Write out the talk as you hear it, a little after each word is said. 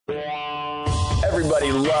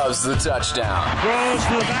Everybody loves the touchdown. Throws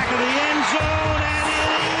to the back of the end zone, and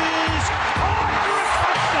it is caught for a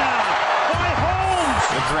touchdown by Holmes.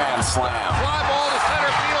 The grand slam. Fly ball to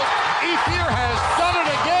center field. Ethier has done it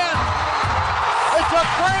again. It's a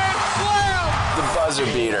grand slam. The buzzer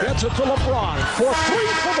beater. Gets it to LeBron for 3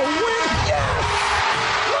 for the win. Yes!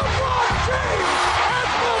 LeBron James at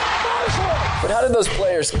the buzzer! But how did those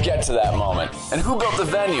players get to that moment? And who built the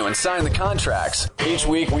venue and signed the contracts? Each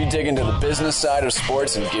week we dig into the business side of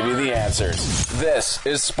sports and give you the answers. This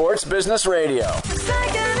is Sports Business Radio.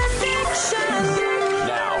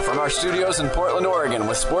 Now, from our studios in Portland, Oregon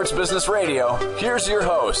with Sports Business Radio, here's your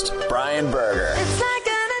host, Brian Berger.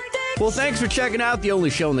 Well, thanks for checking out the only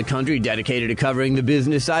show in the country dedicated to covering the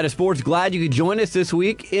business side of sports. Glad you could join us this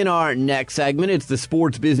week. In our next segment, it's the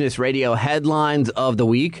Sports Business Radio headlines of the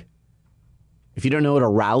week. If you don't know what a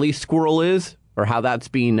rally squirrel is or how that's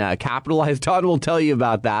being capitalized on, we'll tell you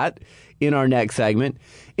about that in our next segment.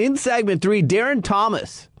 In segment 3, Darren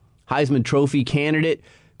Thomas, Heisman Trophy candidate,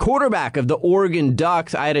 quarterback of the Oregon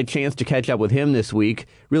Ducks. I had a chance to catch up with him this week.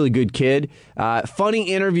 Really good kid. Funny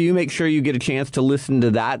interview. Make sure you get a chance to listen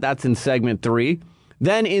to that. That's in segment 3.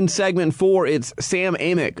 Then in segment 4, it's Sam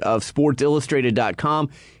Amick of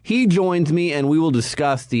SportsIllustrated.com. He joins me, and we will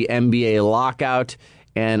discuss the NBA lockout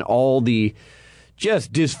and all the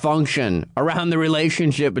just dysfunction around the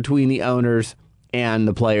relationship between the owners and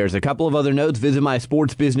the players. A couple of other notes. Visit my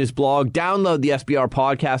sports business blog. Download the SBR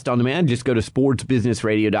podcast on demand. Just go to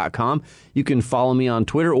sportsbusinessradio.com. You can follow me on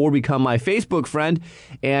Twitter or become my Facebook friend.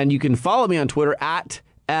 And you can follow me on Twitter at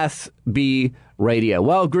SB Radio.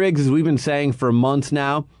 Well, Griggs, as we've been saying for months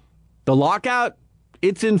now, the lockout,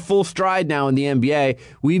 it's in full stride now in the NBA.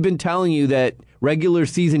 We've been telling you that regular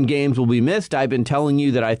season games will be missed. I've been telling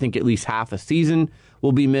you that I think at least half a season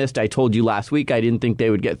will be missed. I told you last week I didn't think they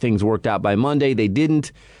would get things worked out by Monday. They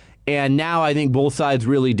didn't. And now I think both sides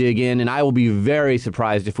really dig in, and I will be very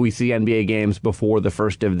surprised if we see NBA games before the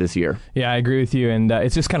first of this year. Yeah, I agree with you, and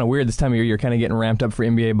it's just kind of weird this time of year. You're kind of getting ramped up for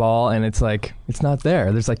NBA ball, and it's like, it's not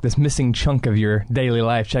there. There's like this missing chunk of your daily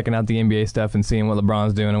life, checking out the NBA stuff and seeing what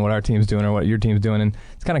LeBron's doing and what our team's doing or what your team's doing, and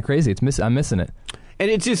it's kind of crazy. I'm missing it. And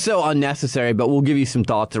it's just so unnecessary, but we'll give you some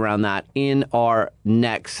thoughts around that in our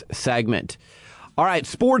next segment. All right,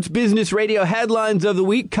 Sports Business Radio headlines of the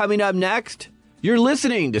week coming up next. You're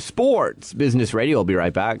listening to Sports Business Radio. I'll be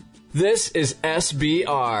right back. This is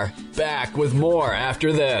SBR. Back with more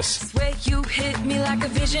after this. Where you hit me like a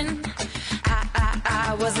vision,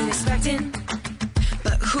 I wasn't expecting.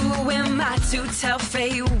 But who am I to tell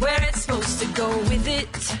fate where it's supposed to go with it?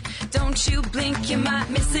 Don't you blink, you might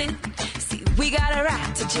miss it. See, we got a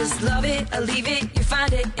right to just love it or leave it. You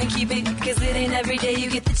find it and keep it, cause it ain't every day you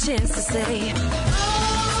get the chance to say,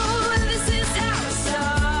 oh, this is how it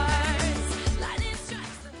starts. Lightning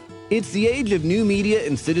strikes. It's the age of new media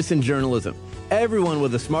and citizen journalism. Everyone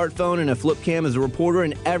with a smartphone and a flip cam is a reporter,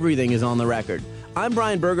 and everything is on the record. I'm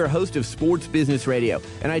Brian Berger, host of Sports Business Radio,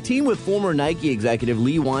 and I team with former Nike executive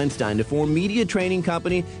Lee Weinstein to form media training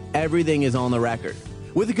company Everything is on the Record.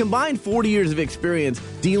 With a combined 40 years of experience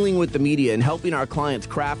dealing with the media and helping our clients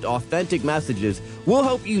craft authentic messages, we'll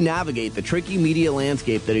help you navigate the tricky media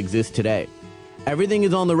landscape that exists today. Everything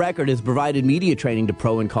is on the Record has provided media training to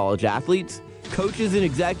pro and college athletes, coaches and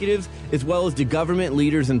executives, as well as to government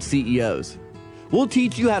leaders and CEOs. We'll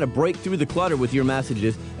teach you how to break through the clutter with your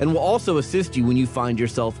messages, and we'll also assist you when you find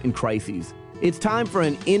yourself in crises. It's time for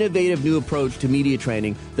an innovative new approach to media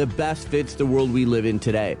training that best fits the world we live in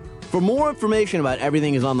today. For more information about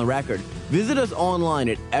Everything is on the Record, visit us online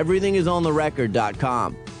at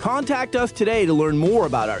everythingisontherecord.com. Contact us today to learn more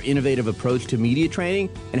about our innovative approach to media training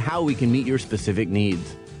and how we can meet your specific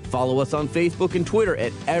needs. Follow us on Facebook and Twitter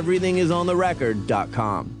at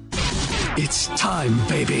everythingisontherecord.com. It's time,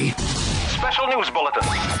 baby. Special news bulletin.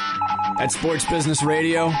 At Sports Business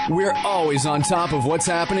Radio, we're always on top of what's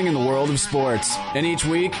happening in the world of sports. And each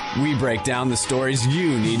week, we break down the stories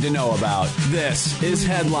you need to know about. This is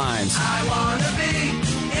Headlines. I want to be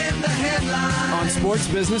in the headlines. On Sports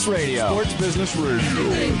Business Radio. Sports Business Radio.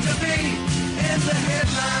 Anything to be in the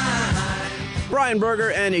headlines. Brian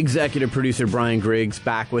Berger and executive producer Brian Griggs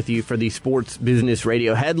back with you for the Sports Business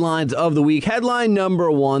Radio headlines of the week. Headline number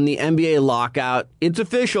 1, the NBA lockout. It's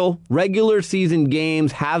official. Regular season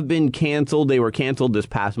games have been canceled. They were canceled this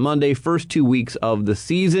past Monday, first 2 weeks of the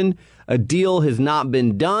season. A deal has not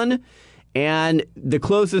been done. And the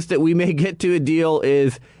closest that we may get to a deal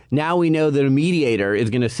is now we know that a mediator is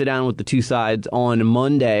going to sit down with the two sides on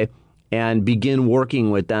Monday and begin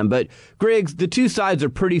working with them. But, Griggs, the two sides are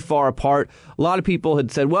pretty far apart. A lot of people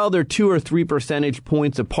had said, well, they're 2 or 3 percentage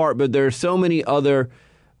points apart, but there are so many other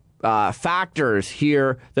factors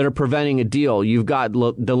here that are preventing a deal. You've got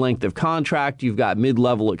the length of contract, you've got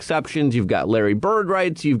mid-level exceptions, you've got Larry Bird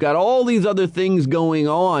rights, you've got all these other things going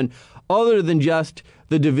on other than just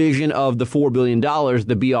the division of the $4 billion,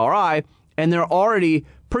 the BRI, and they're already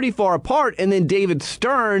pretty far apart. And then David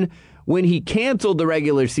Stern, when he canceled the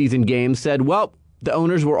regular season games, said, well, the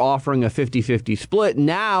owners were offering a 50-50 split.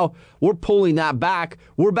 Now we're pulling that back.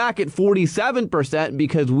 We're back at 47%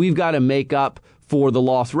 because we've got to make up for the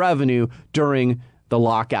lost revenue during the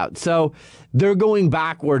lockout. So they're going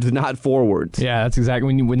backwards, not forwards. Yeah, that's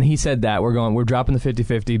exactly when he said that we're dropping the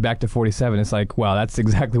 50-50 back to 47. It's like, wow, that's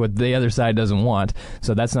exactly what the other side doesn't want.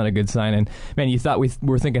 So that's not a good sign. And man, you thought we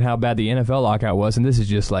were thinking how bad the NFL lockout was, and this is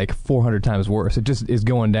just like 400 times worse. It just is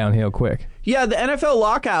going downhill quick. Yeah, the NFL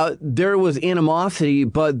lockout, there was animosity,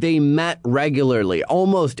 but they met regularly.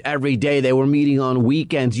 Almost every day they were meeting on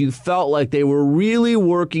weekends. You felt like they were really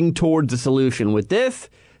working towards a solution. With this,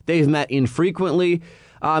 they've met infrequently.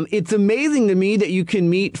 It's amazing to me that you can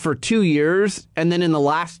meet for 2 years, and then in the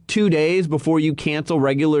last 2 days before you cancel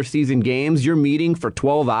regular season games, you're meeting for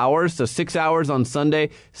 12 hours, so 6 hours on Sunday,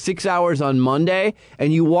 6 hours on Monday,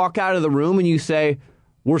 and you walk out of the room and you say,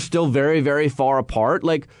 we're still very, very far apart.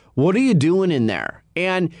 Like, what are you doing in there?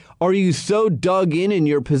 And are you so dug in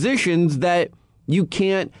your positions that you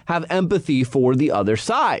can't have empathy for the other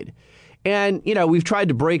side? And, you know, we've tried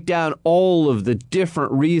to break down all of the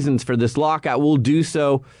different reasons for this lockout. We'll do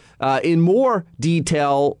so in more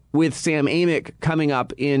detail with Sam Amick coming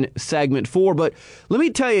up in segment 4. But let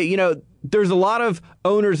me tell you, you know, there's a lot of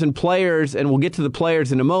owners and players, and we'll get to the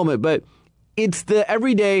players in a moment, but it's the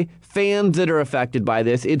everyday fans that are affected by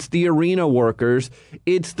this. It's the arena workers.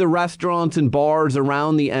 It's the restaurants and bars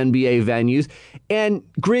around the NBA venues. And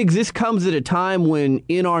Griggs, this comes at a time when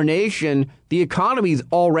in our nation, the economy's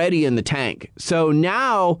already in the tank. So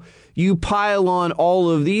now you pile on all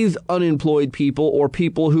of these unemployed people or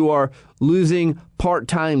people who are losing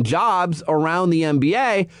part-time jobs around the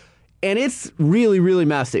NBA, and it's really, really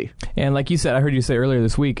messy. And like you said, I heard you say earlier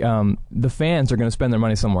this week, the fans are going to spend their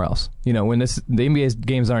money somewhere else. You know, when the NBA's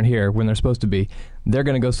games aren't here, when they're supposed to be, they're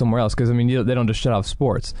going to go somewhere else because, I mean, they don't just shut off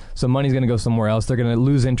sports. So money's going to go somewhere else. They're going to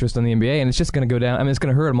lose interest in the NBA, and it's just going to go down. I mean, it's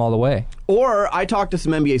going to hurt them all the way. Or I talked to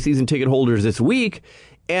some NBA season ticket holders this week,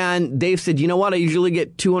 and they've said, you know what, I usually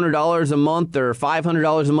get $200 a month or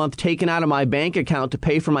 $500 a month taken out of my bank account to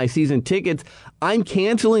pay for my season tickets. I'm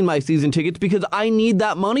canceling my season tickets because I need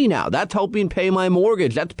that money now. That's helping pay my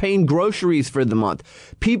mortgage. That's paying groceries for the month.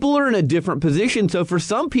 People are in a different position. So for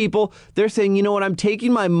some people, they're saying, you know what, I'm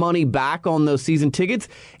taking my money back on those season tickets.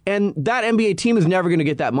 And that NBA team is never going to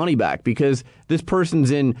get that money back because this person's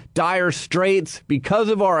in dire straits because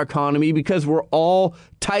of our economy, because we're all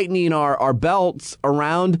tightening our belts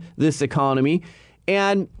around this economy.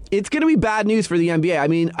 And it's going to be bad news for the NBA. I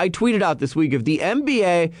mean, I tweeted out this week, if the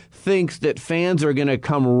NBA thinks that fans are going to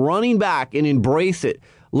come running back and embrace it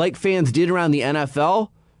like fans did around the NFL,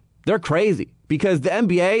 they're crazy. Because the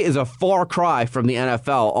NBA is a far cry from the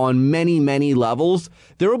NFL on many, many levels.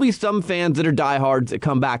 There will be some fans that are diehards that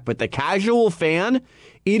come back, but the casual fan,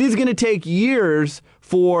 it is going to take years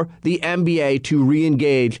for the NBA to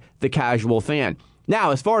re-engage the casual fan.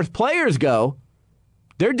 Now, as far as players go,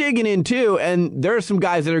 they're digging in too, and there are some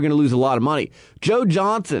guys that are going to lose a lot of money. Joe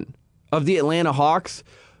Johnson of the Atlanta Hawks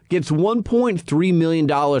gets $1.3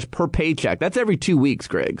 million per paycheck. That's every 2 weeks,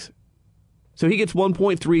 Griggs. So he gets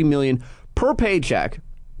 $1.3 million per paycheck.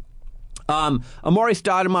 Amari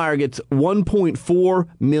Stoudemire gets $1.4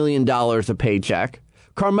 million a paycheck.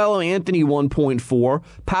 Carmelo Anthony, 1.4.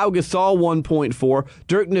 Pau Gasol, 1.4.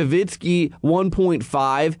 Dirk Nowitzki,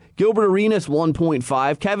 1.5. Gilbert Arenas,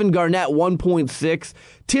 1.5. Kevin Garnett, 1.6.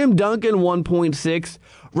 Tim Duncan, 1.6.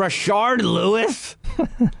 Rashard Lewis,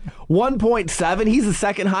 1.7. He's the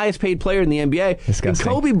second highest paid player in the NBA. Disgusting. And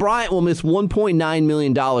Kobe Bryant will miss $1.9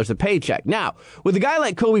 million a paycheck. Now, with a guy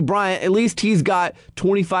like Kobe Bryant, at least he's got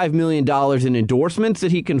 $25 million in endorsements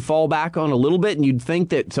that he can fall back on a little bit, and you'd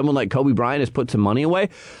think that someone like Kobe Bryant has put some money away.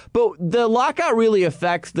 But the lockout really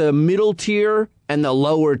affects the middle tier and the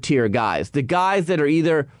lower tier guys. The guys that are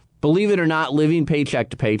either, believe it or not, living paycheck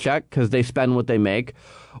to paycheck because they spend what they make,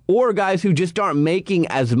 or guys who just aren't making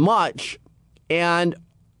as much, and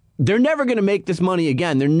they're never going to make this money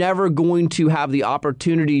again. They're never going to have the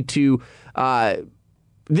opportunity to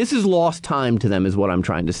this is lost time to them is what I'm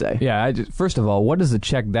trying to say. Yeah, first of all, what does a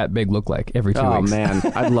check that big look like every 2 weeks? Oh, man,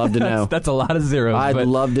 I'd love to know. That's a lot of zeros. I'd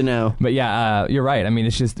love to know. But yeah, you're right. I mean,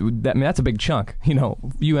 it's just, that's a big chunk. You know,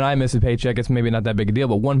 you and I miss a paycheck, it's maybe not that big a deal,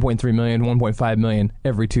 but 1.3 million, 1.5 million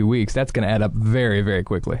every 2 weeks, that's going to add up very, very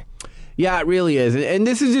quickly. Yeah, it really is. And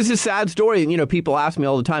this is just a sad story. And, you know, people ask me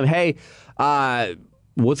all the time, hey,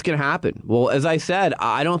 what's going to happen? Well, as I said,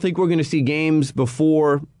 I don't think we're going to see games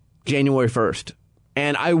before January 1st.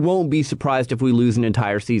 And I won't be surprised if we lose an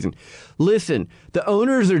entire season. Listen, the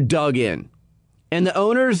owners are dug in. And the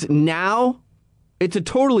owners now, it's a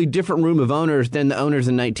totally different room of owners than the owners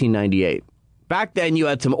in 1998. Back then, you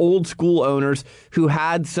had some old school owners who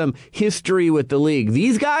had some history with the league.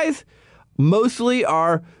 These guys mostly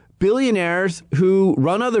are billionaires who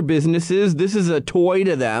run other businesses. This is a toy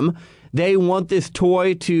to them. They want this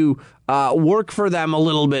toy to work for them a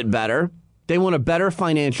little bit better. They want a better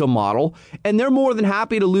financial model. And they're more than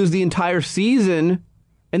happy to lose the entire season.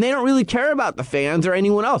 And they don't really care about the fans or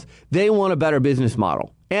anyone else. They want a better business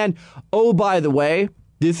model. And, oh, by the way,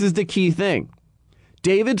 this is the key thing.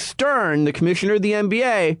 David Stern, the commissioner of the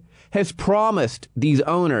NBA, has promised these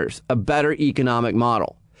owners a better economic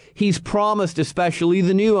model. He's promised especially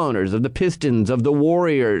the new owners of the Pistons, of the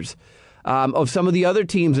Warriors, of some of the other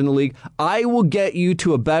teams in the league, I will get you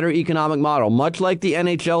to a better economic model, much like the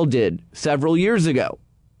NHL did several years ago.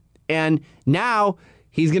 And now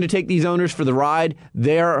he's going to take these owners for the ride.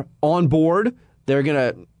 They're on board. They're going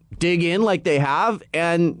to dig in like they have,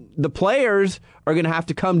 and the players are going to have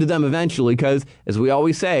to come to them eventually because, as we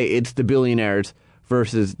always say, it's the billionaires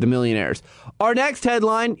versus the millionaires. Our next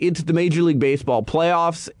headline, it's the Major League Baseball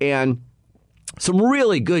playoffs and some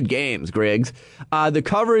really good games, Griggs. The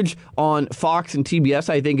coverage on Fox and TBS,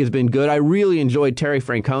 I think, has been good. I really enjoyed Terry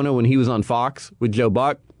Francona when he was on Fox with Joe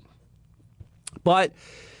Buck. But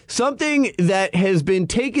something that has been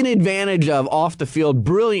taken advantage of off the field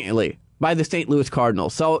brilliantly by the St. Louis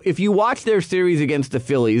Cardinals. So if you watch their series against the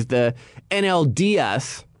Phillies, the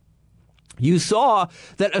NLDS, you saw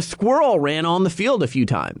that a squirrel ran on the field a few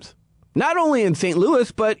times. Not only in St.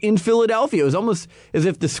 Louis, but in Philadelphia. It was almost as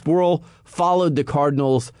if the squirrel followed the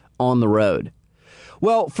Cardinals on the road.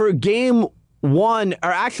 Well, for game 1,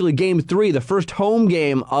 or actually game 3, the first home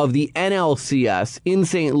game of the NLCS in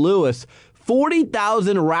St. Louis,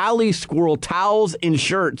 40,000 rally squirrel towels and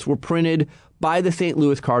shirts were printed by the St.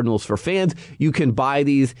 Louis Cardinals for fans. You can buy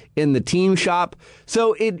these in the team shop.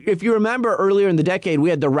 So if you remember earlier in the decade,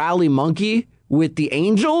 we had the rally monkey with the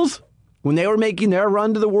Angels when they were making their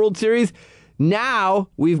run to the World Series. Now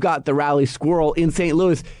we've got the rally squirrel in St.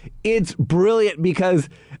 Louis. It's brilliant because,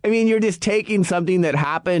 I mean, you're just taking something that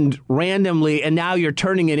happened randomly and now you're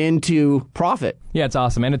turning it into profit. Yeah, it's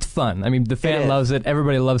awesome, and it's fun. I mean, the fan loves it.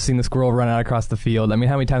 Everybody loves seeing the squirrel run out across the field. I mean,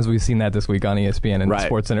 how many times have we seen that this week on ESPN and the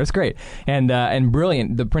Sports Center? It's great. And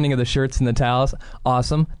brilliant. The printing of the shirts and the towels,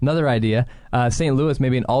 awesome. Another idea, St. Louis,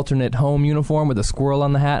 maybe an alternate home uniform with a squirrel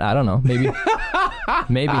on the hat. I don't know. Maybe.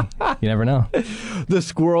 Maybe. You never know. The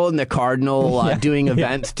squirrel and the Cardinal doing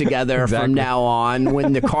events together from now on.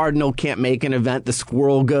 When the Cardinal can't make an event, the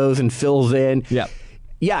squirrel goes and fills in.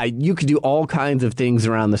 Yeah, you could do all kinds of things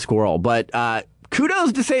around the squirrel. But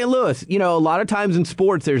kudos to St. Louis. You know, a lot of times in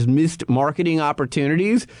sports, there's missed marketing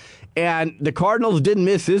opportunities. And the Cardinals didn't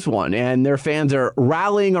miss this one. And their fans are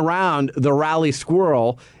rallying around the rally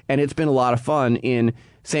squirrel. And it's been a lot of fun in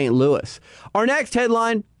St. Louis. Our next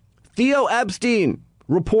headline, Theo Epstein.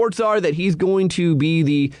 Reports are that he's going to be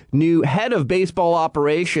the new head of baseball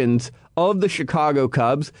operations of the Chicago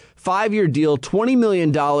Cubs. 5-year deal, $20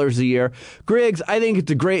 million a year. Griggs, I think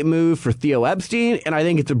it's a great move for Theo Epstein, and I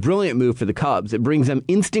think it's a brilliant move for the Cubs. It brings them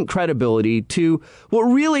instant credibility to what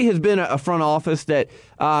really has been a front office that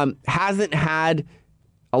hasn't had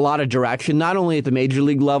a lot of direction, not only at the major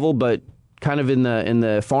league level, but kind of in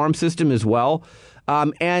the farm system as well.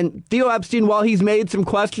 And Theo Epstein, while he's made some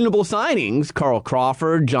questionable signings, Carl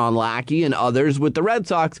Crawford, John Lackey, and others with the Red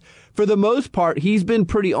Sox, for the most part, he's been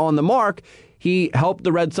pretty on the mark. He helped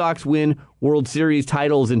the Red Sox win World Series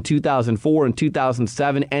titles in 2004 and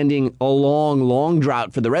 2007, ending a long, long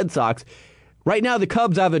drought for the Red Sox. Right now, the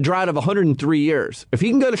Cubs have a drought of 103 years. If he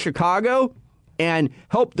can go to Chicago and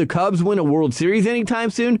help the Cubs win a World Series anytime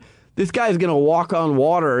soon, this guy's going to walk on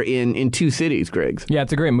water in 2 cities, Griggs. Yeah,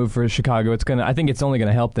 it's a great move for Chicago. I think it's only going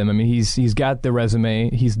to help them. I mean, he's got the resume.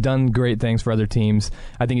 He's done great things for other teams.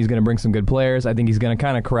 I think he's going to bring some good players. I think he's going to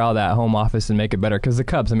kind of corral that home office and make it better. Because the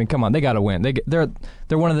Cubs, I mean, come on, they got to win. They're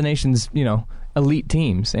one of the nation's elite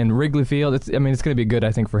teams. And Wrigley Field, it's going to be good,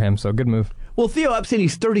 I think, for him. So good move. Well, Theo Epstein,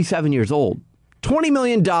 he's 37 years old. $20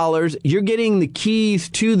 million, you're getting the keys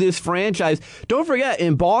to this franchise. Don't forget,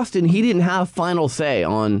 in Boston, he didn't have final say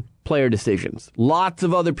on player decisions. Lots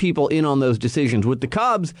of other people in on those decisions. With the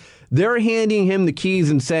Cubs, they're handing him the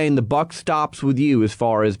keys and saying the buck stops with you as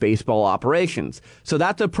far as baseball operations. So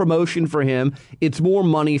that's a promotion for him. It's more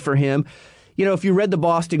money for him. You know, if you read the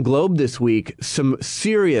Boston Globe this week, some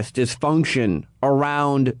serious dysfunction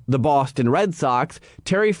around the Boston Red Sox.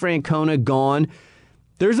 Terry Francona gone.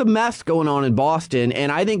 there's a mess going on in Boston,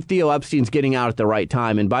 and I think Theo Epstein's getting out at the right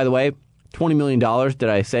time. And by the way, $20 million, did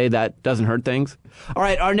I say that doesn't hurt things? All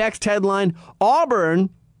right, our next headline,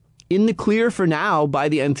 Auburn in the clear for now by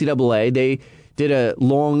the NCAA. They did a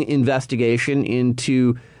long investigation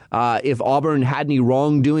into if Auburn had any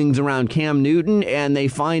wrongdoings around Cam Newton, and they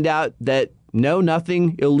find out that no,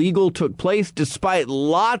 nothing illegal took place despite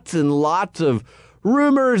lots and lots of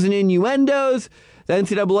rumors and innuendos. The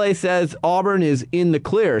NCAA says Auburn is in the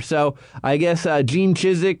clear. So I guess Gene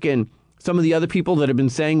Chizik and some of the other people that have been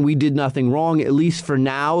saying we did nothing wrong, at least for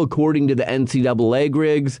now, according to the NCAA,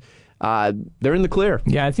 Griggs, they're in the clear.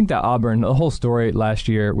 Yeah, I think that Auburn, the whole story last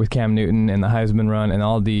year with Cam Newton and the Heisman run and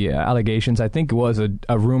all the allegations, I think it was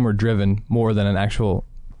a rumor-driven more than an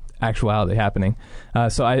actuality happening.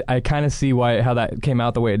 So I kind of see how that came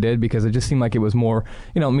out the way it did, because it just seemed like it was more,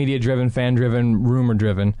 media-driven, fan-driven,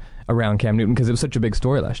 rumor-driven around Cam Newton, because it was such a big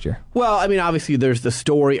story last year. Well, I mean, obviously there's the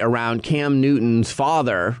story around Cam Newton's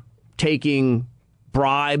father taking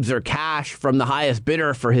bribes or cash from the highest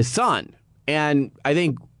bidder for his son. And I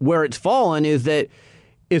think where it's fallen is that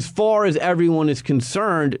as far as everyone is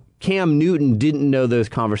concerned, Cam Newton didn't know those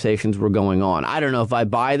conversations were going on. I don't know if I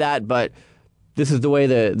buy that, but this is the way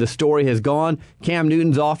the story has gone. Cam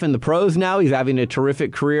Newton's off in the pros now. He's having a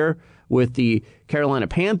terrific career with the Carolina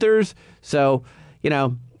Panthers. So,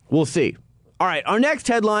 we'll see. All right, our next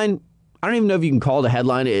headline, I don't even know if you can call it a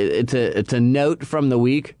headline. It's a note from the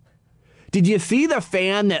week. Did you see the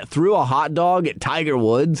fan that threw a hot dog at Tiger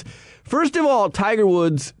Woods? First of all, Tiger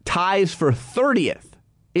Woods ties for 30th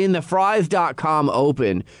in the Fries.com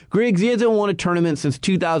Open. Griggs, he hasn't won a tournament since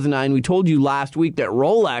 2009. We told you last week that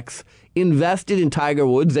Rolex invested in Tiger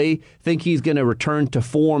Woods. They think he's going to return to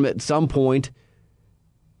form at some point.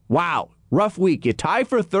 Wow, rough week. You tie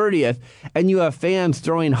for 30th, and you have fans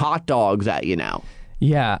throwing hot dogs at you now.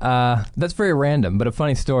 Yeah, that's very random, but a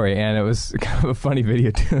funny story, and it was kind of a funny video,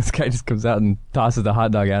 too. This guy just comes out and tosses the hot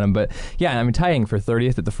dog at him. But, yeah, I mean, tying for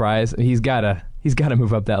 30th at the Fries, he's got to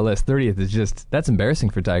move up that list. 30th is that's embarrassing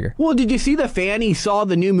for Tiger. Well, did you see the fan? He saw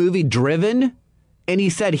the new movie Driven, and he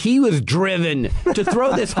said he was driven to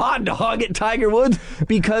throw this hot dog at Tiger Woods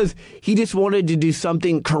because he just wanted to do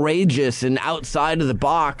something courageous and outside of the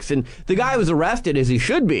box. And the guy was arrested, as he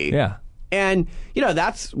should be. Yeah. And,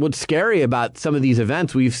 that's what's scary about some of these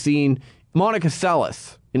events. We've seen Monica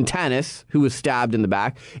Seles in tennis, who was stabbed in the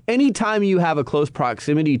back. Anytime you have a close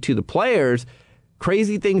proximity to the players,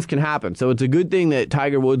 crazy things can happen. So it's a good thing that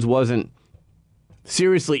Tiger Woods wasn't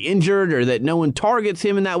seriously injured or that no one targets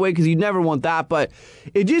him in that way, because you'd never want that. But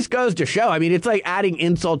it just goes to show. I mean, it's like adding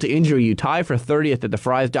insult to injury. You tie for 30th at the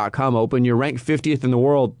Fries.com Open. You're ranked 50th in the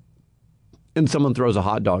world, and someone throws a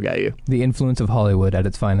hot dog at you. The influence of Hollywood at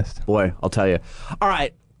its finest. Boy, I'll tell you. All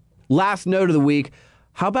right, last note of the week.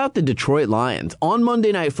 How about the Detroit Lions? On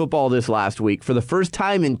Monday Night Football this last week, for the first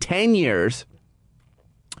time in 10 years,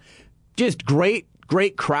 just great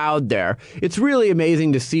crowd there. It's really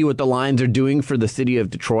amazing to see what the Lions are doing for the city of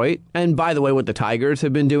Detroit. And by the way, what the Tigers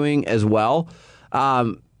have been doing as well.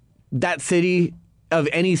 That city, of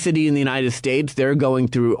any city in the United States, they're going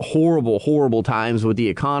through horrible, horrible times with the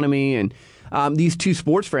economy, and these two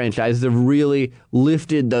sports franchises have really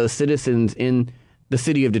lifted those citizens in the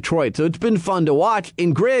city of Detroit. So it's been fun to watch.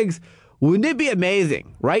 And Griggs, wouldn't it be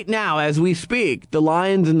amazing? Right now, as we speak, the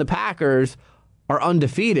Lions and the Packers are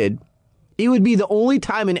undefeated. It would be the only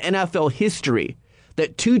time in NFL history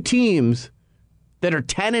that two teams that are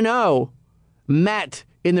 10-0 met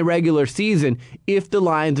in the regular season if the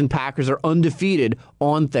Lions and Packers are undefeated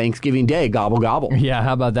on Thanksgiving Day. Gobble, gobble. Yeah,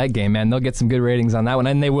 how about that game, man? They'll get some good ratings on that one,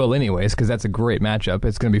 and they will anyways, because that's a great matchup.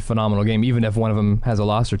 It's going to be a phenomenal game, even if one of them has a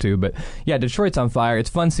loss or two. But, yeah, Detroit's on fire.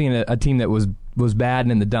 It's fun seeing a team that was bad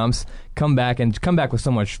and in the dumps come back with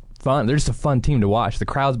so much fun. They're just a fun team to watch. The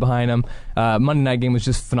crowd's behind them. Monday night game was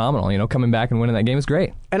just phenomenal. Coming back and winning that game is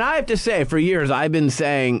great. And I have to say, for years, I've been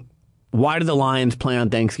saying, why do the Lions play on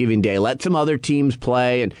Thanksgiving Day? Let some other teams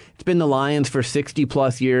play. And it's been the Lions for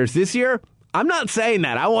 60-plus years. This year, I'm not saying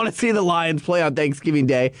that. I want to see the Lions play on Thanksgiving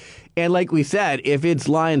Day. And like we said, if it's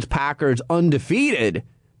Lions-Packers undefeated,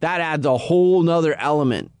 that adds a whole nother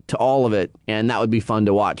element to all of it. And that would be fun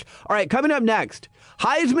to watch. All right, coming up next,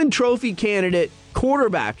 Heisman Trophy candidate,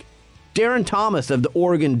 quarterback, Darren Thomas of the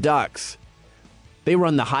Oregon Ducks. They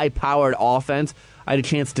run the high-powered offense. I had a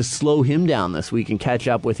chance to slow him down this week and catch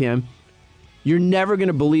up with him. You're never going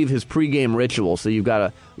to believe his pregame ritual, so you've got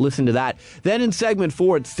to listen to that. Then in segment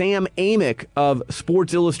 4, it's Sam Amick of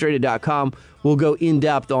SportsIllustrated.com. We'll go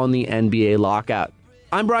in-depth on the NBA lockout.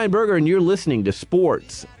 I'm Brian Berger, and you're listening to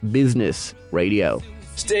Sports Business Radio.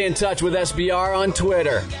 Stay in touch with SBR on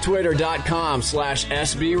Twitter,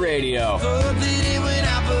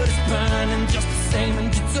 twitter.com/SBRadio. burning just the same,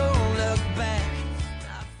 and you don't look back.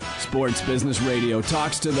 Sports Business Radio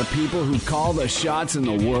talks to the people who call the shots in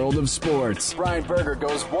the world of sports. Brian Berger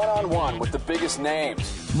goes one-on-one with the biggest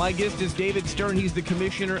names. My guest is David Stern. He's the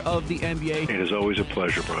commissioner of the NBA. It is always a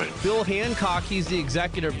pleasure, Brian. Bill Hancock, he's the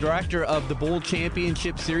executive director of the Bowl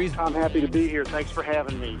Championship Series. I'm happy to be here. Thanks for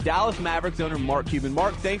having me. Dallas Mavericks owner Mark Cuban.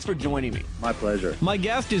 Mark, thanks for joining me. My pleasure. My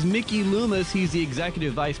guest is Mickey Loomis. He's the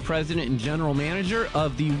executive vice president and general manager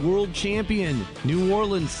of the world champion New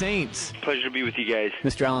Orleans Saints. Pleasure to be with you guys.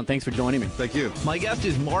 Mr. Allen, thanks for joining me. Thank you. My guest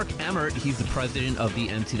is Mark Emmert. He's the president of the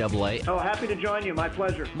NCAA. Oh, happy to join you. My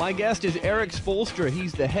pleasure. My guest is Eric Spoelstra.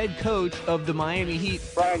 He's the head coach of the Miami Heat.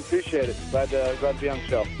 Brian, appreciate it. Glad to be on the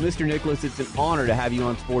show. Mr. Nicholas, it's an honor to have you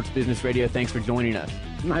on Sports Business Radio. Thanks for joining us.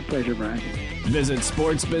 My pleasure, Brian. Visit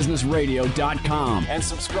sportsbusinessradio.com and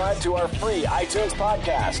subscribe to our free iTunes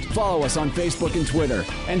podcast. Follow us on Facebook and Twitter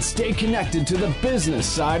and stay connected to the business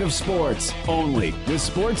side of sports only with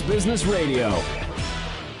Sports Business Radio.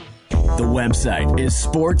 The website is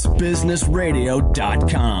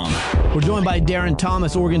sportsbusinessradio.com. We're joined by Darren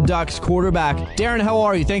Thomas, Oregon Ducks quarterback. Darren, how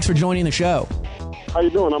are you? Thanks for joining the show. How you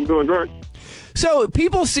doing? I'm doing great. So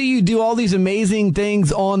people see you do all these amazing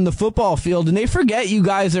things on the football field, and they forget you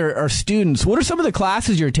guys are students. What are some of the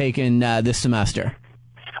classes you're taking this semester?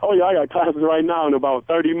 Oh, yeah, I got classes right now in about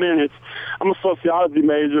 30 minutes. I'm a sociology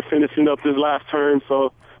major finishing up this last term,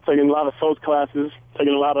 so taking a lot of social classes,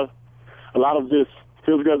 taking a lot of just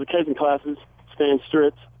physical education classes, staying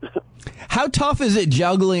strict. How tough is it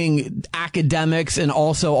juggling academics and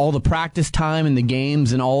also all the practice time and the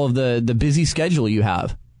games and all of the busy schedule you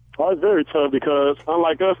have? Oh, it's very tough because,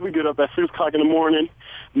 unlike us, we get up at 6 o'clock in the morning,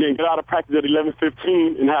 and then get out of practice at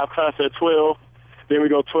 11:15 and have class at 12. Then we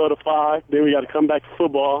go 12 to 5. Then we got to come back to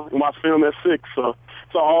football and watch film at 6. So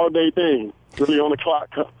it's an all-day thing, really on the clock.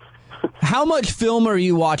 How much film are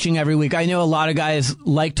you watching every week? I know a lot of guys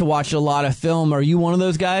like to watch a lot of film. Are you one of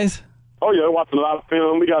those guys? Oh, yeah, we're watching a lot of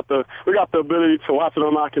film. We got the ability to watch it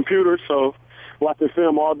on our computer, so watching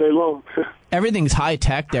film all day long. Everything's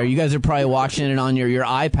high-tech there. You guys are probably watching it on your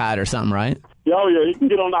iPad or something, right? Oh, yeah, you can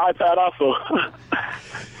get on the iPad also.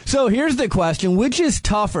 So here's the question. Which is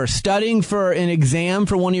tougher, studying for an exam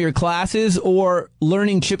for one of your classes or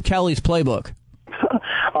learning Chip Kelly's playbook?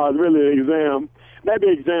 It's really an exam. Maybe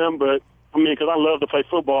an exam, but, because I love to play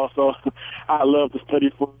football, so I love to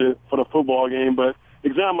study for the football game, but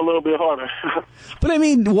exam a little bit harder. But,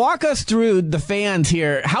 walk us through the fans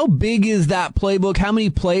here. How big is that playbook? How many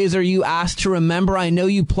plays are you asked to remember? I know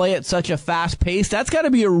you play at such a fast pace. That's got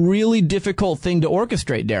to be a really difficult thing to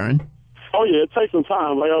orchestrate, Darren. Oh, yeah, it takes some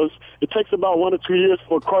time. It takes about 1 or 2 years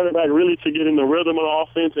for a quarterback really to get in the rhythm of the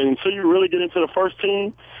offense. And until you really get into the first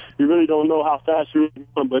team, you really don't know how fast you're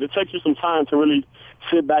going. But it takes you some time to really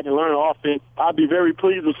sit back and learn the offense. I'd be very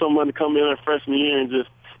pleased with someone to come in their freshman year and just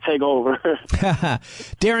take over.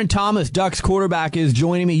 Darren Thomas, Ducks quarterback, is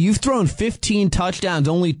joining me. You've thrown 15 touchdowns,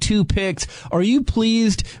 only 2 picks. Are you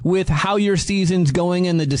pleased with how your season's going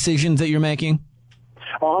and the decisions that you're making?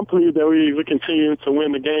 Oh, I'm pleased that we're continuing to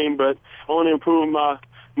win the game, but I want to improve my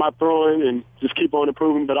throwing and just keep on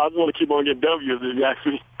improving. But I just want to keep on getting W's, if you ask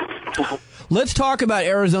me. Let's talk about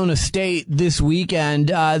Arizona State this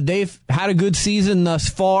weekend. They've had a good season thus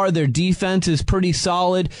far. Their defense is pretty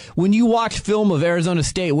solid. When you watch film of Arizona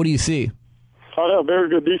State, what do you see? Oh, they're a very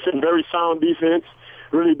good defense, very sound defense.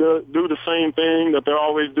 Really do the same thing that they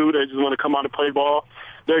always do. They just want to come out and play ball.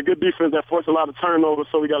 They're a good defense that force a lot of turnovers,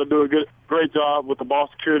 so we got to do a great job with the ball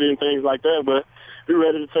security and things like that. But we're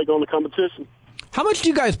ready to take on the competition. How much do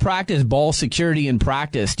you guys practice ball security in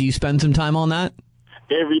practice? Do you spend some time on that?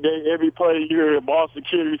 Every day, every play, you hear ball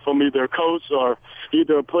security from either a coach or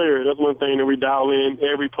either a player. That's one thing that we dial in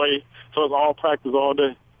every play. So it's all practice all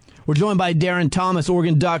day. We're joined by Darren Thomas,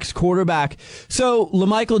 Oregon Ducks quarterback. So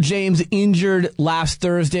LaMichael James injured last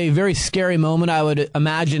Thursday. Very scary moment, I would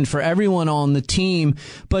imagine, for everyone on the team.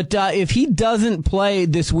 But if he doesn't play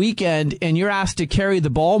this weekend and you're asked to carry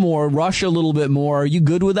the ball more, rush a little bit more, are you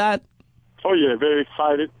good with that? Oh, yeah, very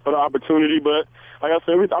excited for the opportunity. But like I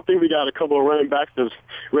said, I think we got a couple of running backs that's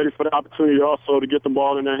ready for the opportunity also to get the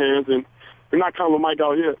ball in their hands. And we're not counting Mike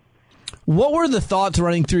out yet. What were the thoughts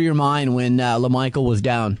running through your mind when LaMichael was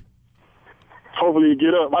down? Hopefully he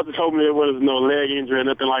get up. I just hope there was no leg injury or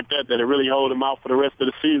nothing like that it really hold him out for the rest of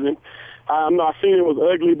the season. I seen it was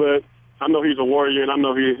ugly, but I know he's a warrior, and I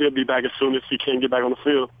know he'll be back as soon as he can get back on the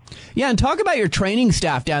field. Yeah, and talk about your training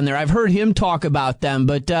staff down there. I've heard him talk about them,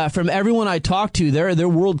 but from everyone I talked to, they're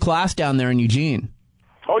world-class down there in Eugene.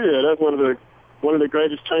 Oh, yeah, that's one of the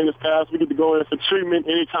greatest training staffs. We get to go in for treatment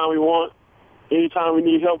anytime we want. Anytime we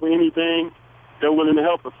need help with anything, they're willing to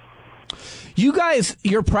help us. You guys,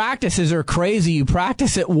 your practices are crazy. You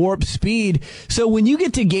practice at warp speed. So when you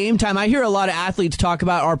get to game time, I hear a lot of athletes talk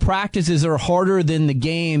about our practices are harder than the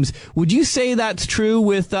games. Would you say that's true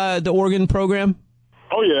with the Oregon program?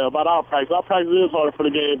 Oh, yeah, about our practice. Our practice is harder for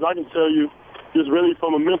the games. I can tell you, just really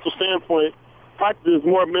from a mental standpoint, practice is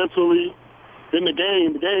more mentally than the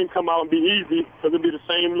game. The game come out and be easy because it'll be the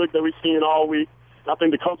same look that we've seen all week. I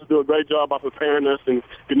think the coaches do a great job by preparing us and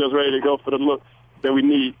getting us ready to go for the look that we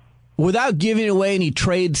need. Without giving away any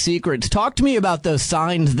trade secrets, talk to me about those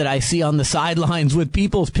signs that I see on the sidelines with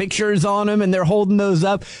people's pictures on them and they're holding those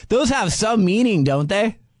up. Those have some meaning, don't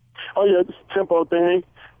they? Oh, yeah, it's a tempo thing.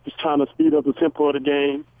 Just trying to speed up the tempo of the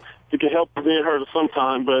game. It can help being hurt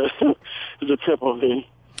sometime, but it's a tempo thing.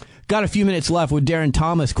 Got a few minutes left with Darren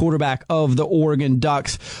Thomas, quarterback of the Oregon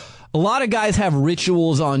Ducks. A lot of guys have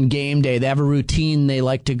rituals on game day. They have a routine they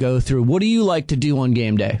like to go through. What do you like to do on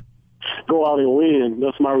game day? Go out and win.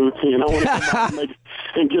 That's my routine. I want to come out and make it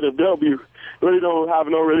and get a W. Really don't have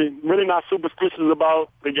really not superstitious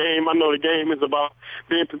about the game. I know the game is about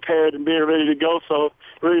being prepared and being ready to go, so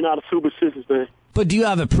really not a superstitious thing. But do you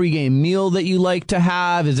have a pregame meal that you like to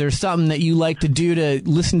have? Is there something that you like to do to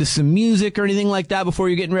listen to some music or anything like that before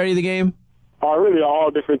you're getting ready for the game? Really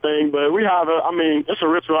all different things, but we have it's a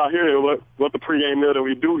ritual out here what the pregame meal that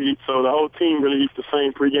we do eat, so the whole team really eats the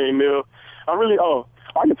same pregame meal. I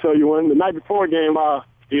can tell you one. The night before a game, I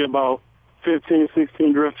eat about 15,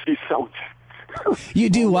 16 grilled cheese sandwiches. You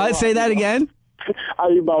do what? Say that again? I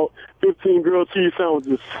eat about 15 grilled cheese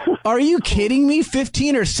sandwiches. Are you kidding me?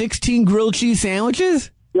 15 or 16 grilled cheese sandwiches?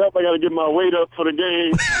 Yep, I got to get my weight up for the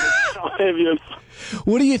game.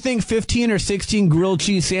 What do you think 15 or 16 grilled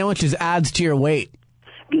cheese sandwiches adds to your weight?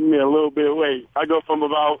 Give me a little bit of weight. I go from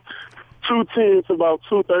about 210 to about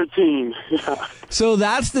 213. So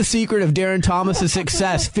that's the secret of Darren Thomas's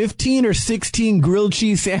success. 15 or 16 grilled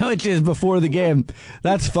cheese sandwiches before the game.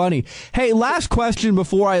 That's funny. Hey, last question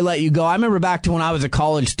before I let you go. I remember back to when I was a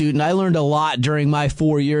college student. I learned a lot during my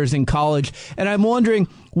 4 years in college. And I'm wondering,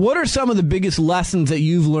 what are some of the biggest lessons that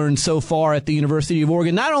you've learned so far at the University of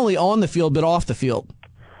Oregon, not only on the field, but off the field?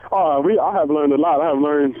 I have learned a lot. I have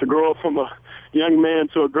learned to grow up from a young man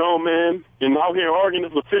to a grown man. And out here in Oregon,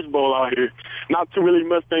 it's a fishbowl out here. Not too really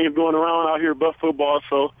much things going around out here but football.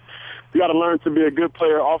 So you got to learn to be a good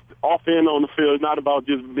player off and on the field. It's not about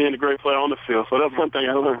just being a great player on the field. So that's one thing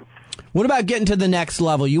I learned. What about getting to the next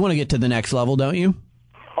level? You want to get to the next level, don't you?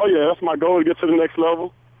 Oh, yeah. That's my goal, to get to the next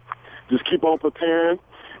level. Just keep on preparing.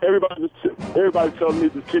 Everybody tells me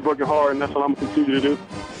to keep working hard, and that's what I'm going to continue to do.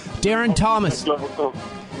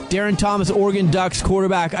 Darren Thomas, Oregon Ducks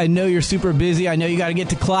quarterback. I know you're super busy. I know you got to get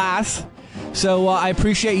to class. So I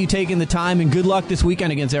appreciate you taking the time, and good luck this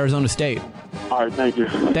weekend against Arizona State. All right, thank you.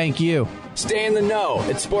 Thank you. Stay in the know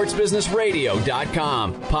at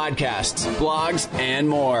sportsbusinessradio.com. Podcasts, blogs, and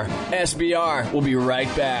more. SBR will be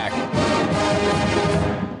right back.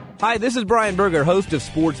 Hi, this is Brian Berger, host of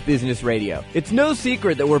Sports Business Radio. It's no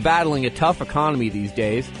secret that we're battling a tough economy these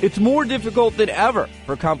days. It's more difficult than ever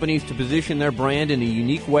for companies to position their brand in a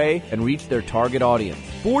unique way and reach their target audience.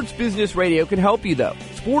 Sports Business Radio can help you, though.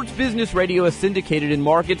 Sports Business Radio is syndicated in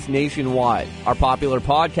markets nationwide. Our popular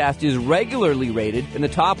podcast is regularly rated in the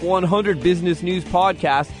top 100 business news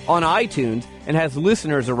podcasts on iTunes and has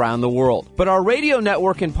listeners around the world. But our radio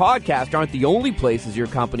network and podcast aren't the only places your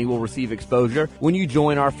company will receive exposure when you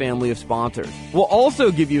join our family of sponsors. We'll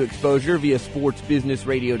also give you exposure via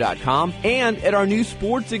sportsbusinessradio.com and at our new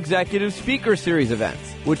Sports Executive Speaker Series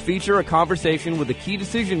events, which feature a conversation with a key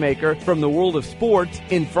decision maker from the world of sports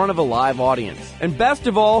in front of a live audience. And best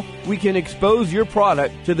of all, we can expose your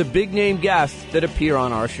product to the big name guests that appear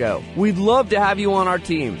on our show. We'd love to have you on our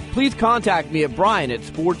team. Please contact me at Brian at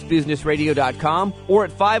sportsbusinessradio.com or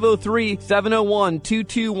at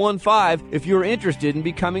 503-701-2215 if you're interested in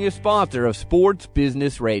becoming a sponsor of Sports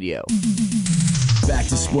Business Radio. Back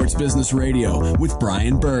to Sports Business Radio with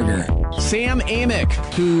Brian Berger. Sam Amick,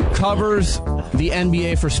 who covers the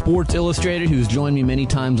NBA for Sports Illustrated, who's joined me many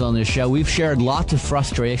times on this show. We've shared lots of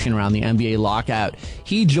frustration around the NBA lockout.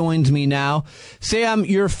 He joins me now. Sam,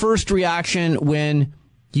 your first reaction when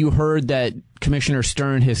you heard that Commissioner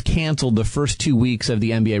Stern has canceled the first 2 weeks of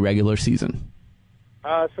the NBA regular season?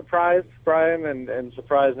 Surprised, Brian, and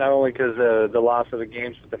surprised not only because the loss of the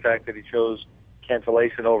games, but the fact that he chose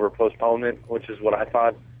cancellation over postponement, which is what I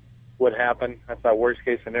thought would happen. I thought worst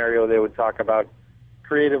case scenario they would talk about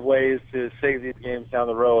creative ways to save these games down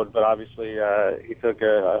the road, but obviously he took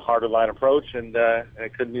a harder line approach, and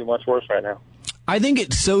it couldn't be much worse right now. I think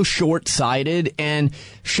it's so short-sighted, and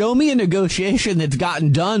show me a negotiation that's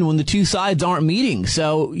gotten done when the two sides aren't meeting.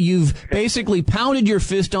 So you've basically pounded your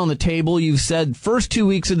fist on the table. You've said first 2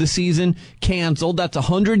 weeks of the season canceled. That's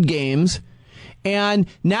 100 games. And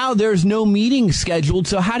now there's no meeting scheduled.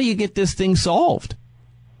 So how do you get this thing solved?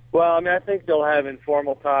 Well, I mean, I think they'll have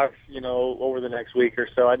informal talks, over the next week or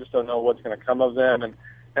so. I just don't know what's going to come of them. And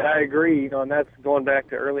I agree, and that's going back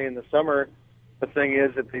to early in the summer. The thing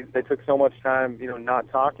is that they took so much time, not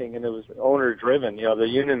talking, and it was owner-driven. The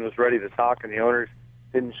union was ready to talk, and the owners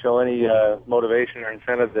didn't show any motivation or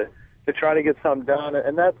incentive to try to get something done.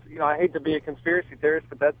 And that's, I hate to be a conspiracy theorist,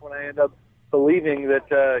 but that's when I end up believing that,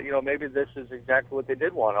 maybe this is exactly what they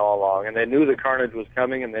did want all along. And they knew the carnage was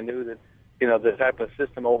coming, and they knew that, the type of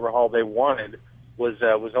system overhaul they wanted was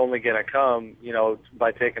only going to come,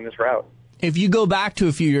 by taking this route. If you go back to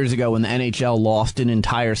a few years ago when the NHL lost an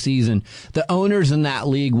entire season, the owners in that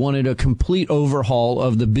league wanted a complete overhaul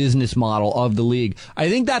of the business model of the league. I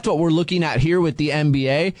think that's what we're looking at here with the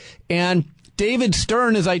NBA. And David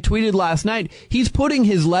Stern, as I tweeted last night, he's putting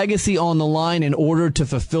his legacy on the line in order to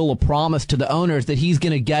fulfill a promise to the owners that he's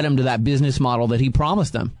going to get them to that business model that he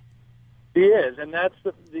promised them. He is, and that's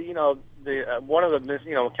the one of the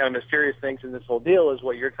kind of mysterious things in this whole deal is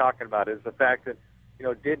what you're talking about, is the fact that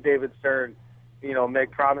did David Stern, make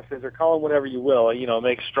promises, or call them whatever you will,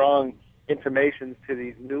 make strong intimations to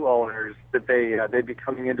these new owners that they'd be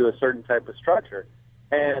coming into a certain type of structure.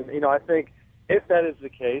 And, I think if that is the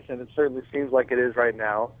case, and it certainly seems like it is right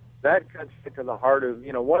now, that cuts to the heart of,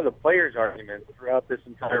 one of the players' arguments throughout this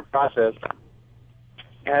entire process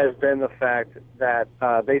has been the fact that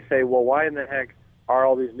they say, well, why in the heck are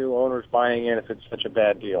all these new owners buying in if it's such a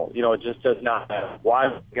bad deal? It just does not matter. Why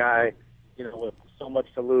would the guy, with so much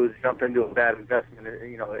to lose, jump into a bad investment,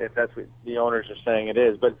 if that's what the owners are saying it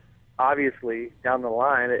is. But obviously, down the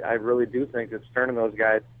line, I really do think that Stern and those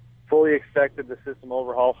guys fully expected the system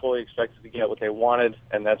overhaul, fully expected to get what they wanted,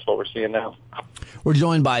 and that's what we're seeing now. We're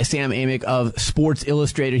joined by Sam Amick of Sports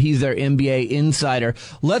Illustrated. He's their NBA insider.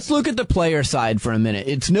 Let's look at the player side for a minute.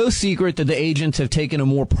 It's no secret that the agents have taken a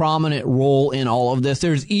more prominent role in all of this.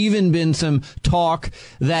 There's even been some talk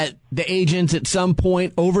that the agents at some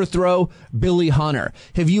point overthrow Billy Hunter.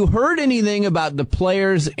 Have you heard anything about the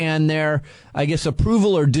players and their,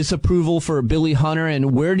 approval or disapproval for Billy Hunter,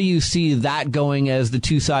 and where do you see that going as the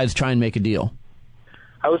two sides try and make a deal?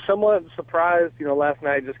 I was somewhat surprised, last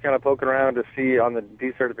night, just kind of poking around to see on the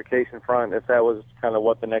decertification front if that was kind of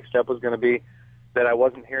what the next step was going to be, that I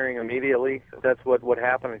wasn't hearing immediately. That's what would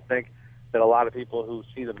happen. I think that a lot of people who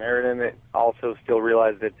see the merit in it also still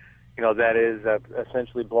realize that, that is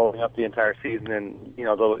essentially blowing up the entire season, and,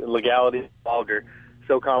 the legalities involved are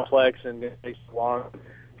so complex and it takes so long.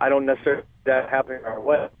 I don't necessarily see that happening our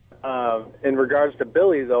way. In regards to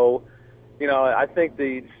Billy, though, I think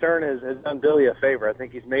the Stern has done Billy a favor. I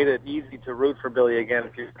think he's made it easy to root for Billy again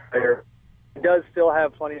if you're a player. He does still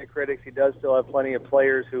have plenty of critics. He does still have plenty of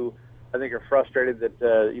players who I think are frustrated that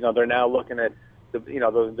they're now looking at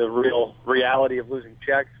the real reality of losing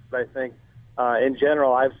checks. But I think in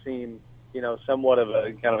general, I've seen somewhat of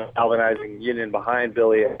a kind of galvanizing union behind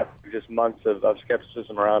Billy after just months of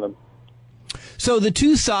skepticism around him. So the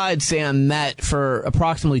two sides, Sam, met for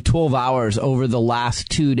approximately 12 hours over the last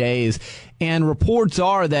 2 days, and reports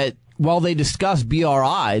are that while they discussed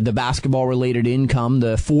BRI, the basketball-related income,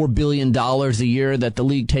 the $4 billion a year that the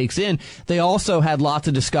league takes in, they also had lots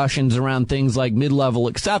of discussions around things like mid-level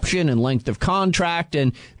exception and length of contract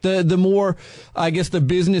and the more, the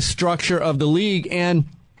business structure of the league. And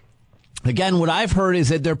again, what I've heard is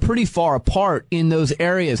that they're pretty far apart in those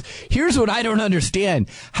areas. Here's what I don't understand.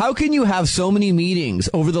 How can you have so many meetings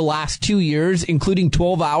over the last 2 years, including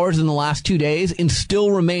 12 hours in the last 2 days, and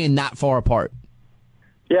still remain that far apart?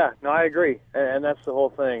 Yeah, no, I agree. And that's the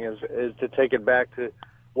whole thing is to take it back to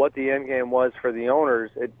what the end game was for the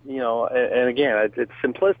owners. And again, it's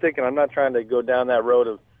simplistic, and I'm not trying to go down that road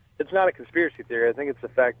of, it's not a conspiracy theory. I think it's the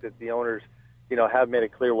fact that the owners, have made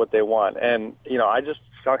it clear what they want. And,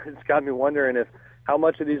 it's got me wondering if how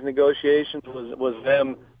much of these negotiations was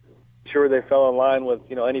them sure they fell in line with,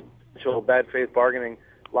 any potential bad faith bargaining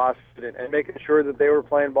lawsuit and making sure that they were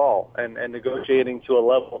playing ball and negotiating to a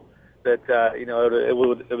level that, it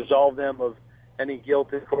would absolve them of any guilt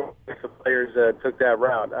if the players took that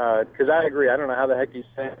route. Because I agree. I don't know how the heck you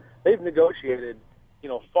say they've negotiated,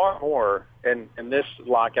 far more in this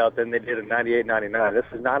lockout than they did in 98, 99. This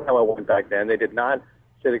is not how it went back then. They did not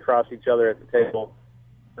sit across each other at the table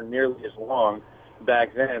for nearly as long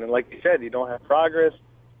back then. And like you said, you don't have progress.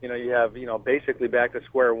 You have, basically back to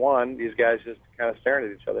square one, these guys just kind of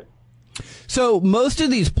staring at each other. So most of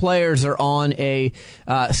these players are on a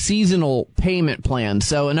seasonal payment plan.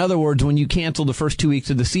 So in other words, when you cancel the first 2 weeks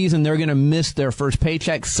of the season, they're going to miss their first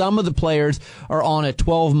paycheck. Some of the players are on a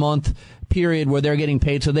 12-month period where they're getting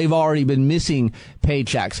paid, so they've already been missing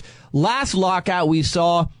paychecks. Last lockout we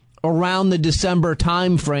saw around the December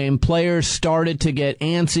time frame, players started to get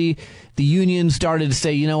antsy. The union started to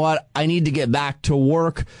say, you know what, I need to get back to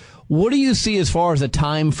work. What do you see as far as a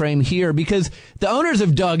time frame here? Because the owners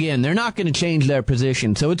have dug in. They're not going to change their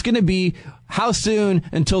position. So it's going to be how soon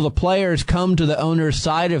until the players come to the owners'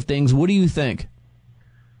 side of things. What do you think?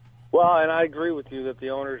 Well, and I agree with you that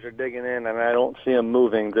the owners are digging in, and I don't see them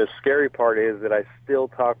moving. The scary part is that I still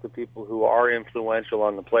talk to people who are influential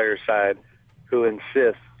on the player side who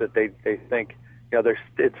insist that they think, you know,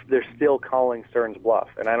 they're still calling Stearns' bluff,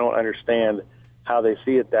 and I don't understand how they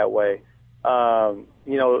see it that way.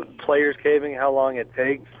 You know, players caving, how long it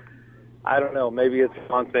takes, I don't know. Maybe it's a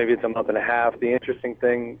month, maybe it's a month and a half. The interesting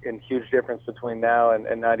thing and huge difference between now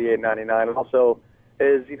and 98, 99 also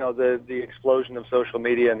is, you know, the explosion of social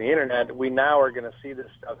media and the internet. We now are going to see this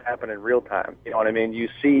stuff happen in real time. You know what I mean? You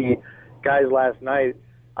see guys last night,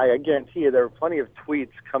 I guarantee you there were plenty of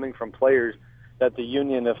tweets coming from players that the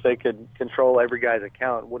union, if they could control every guy's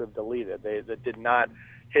account, would have deleted. That did not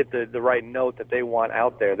hit the right note that they want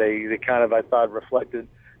out there. They kind of, I thought, reflected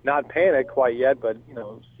not panic quite yet, but, you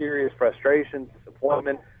know, serious frustration,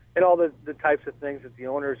 disappointment, and all the types of things that the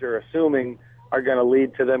owners are assuming are going to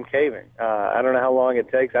lead to them caving. I don't know how long it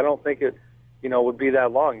takes. I don't think it, you know, would be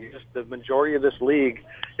that long. The majority of this league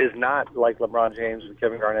is not like LeBron James and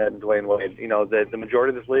Kevin Garnett and Dwayne Wade. You know, the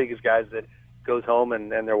majority of this league is guys that goes home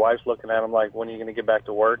and their wife's looking at them like, when are you going to get back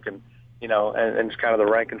to work? And, you know, and it's kind of the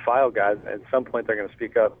rank and file guys. At some point, they're going to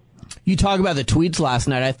speak up. You talk about the tweets last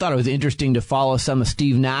night. I thought it was interesting to follow some of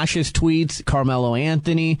Steve Nash's tweets, Carmelo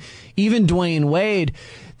Anthony, even Dwayne Wade.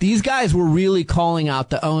 These guys were really calling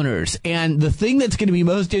out the owners. And the thing that's going to be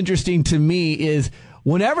most interesting to me is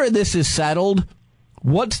whenever this is settled,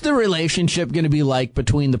 what's the relationship going to be like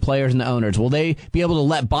between the players and the owners? Will they be able to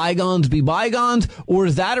let bygones be bygones, or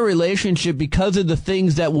is that a relationship because of the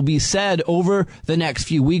things that will be said over the next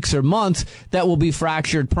few weeks or months that will be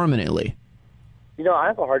fractured permanently? You know, I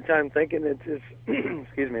have a hard time thinking it's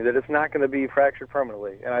excuse me, that it's not going to be fractured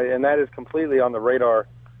permanently, and that is completely on the radar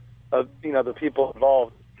of, you know, the people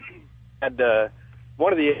involved. And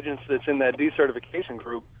one of the agents that's in that decertification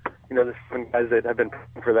group, you know, the 7 guys that have been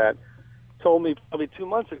pushing for that, told me probably 2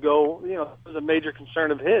 months ago, you know, it was a major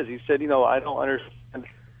concern of his. He said, you know, I don't understand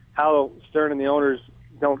how Stern and the owners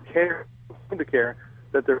don't seem to care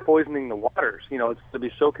that they're poisoning the waters. You know, it's to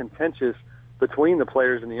be so contentious between the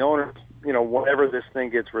players and the owners, you know, whenever this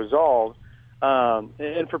thing gets resolved.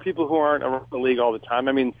 And for people who aren't around the league all the time,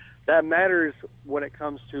 I mean, that matters when it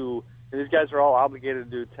comes to, these guys are all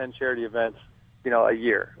obligated to do 10 charity events, you know, a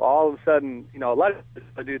year. All of a sudden, you know, a lot of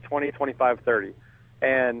them do 20, 25, 30.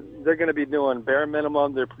 And they're going to be doing bare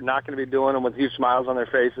minimum. They're not going to be doing them with huge smiles on their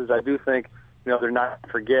faces. I do think, you know, they're not going to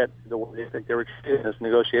forget the way they think they were treated in this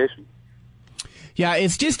negotiation. Yeah,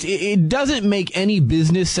 it's just, it doesn't make any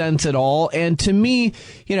business sense at all. And to me,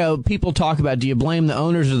 you know, people talk about, do you blame the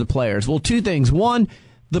owners or the players? Well, two things. One,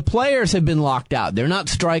 the players have been locked out. They're not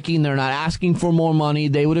striking. They're not asking for more money.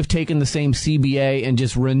 They would have taken the same CBA and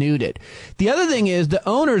just renewed it. The other thing is the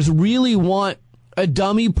owners really want a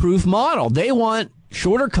dummy-proof model. They want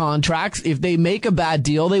shorter contracts. If they make a bad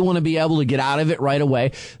deal, they want to be able to get out of it right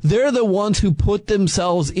away. They're the ones who put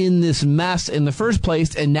themselves in this mess in the first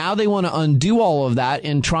place, and now they want to undo all of that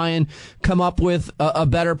and try and come up with a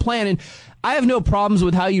better plan. And I have no problems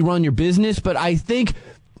with how you run your business, but I think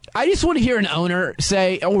I just want to hear an owner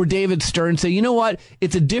say, or David Stern say, you know what,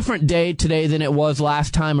 it's a different day today than it was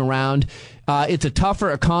last time around. It's a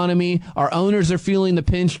tougher economy. Our owners are feeling the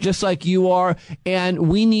pinch just like you are, and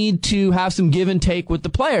we need to have some give and take with the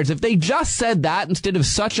players. If they just said that instead of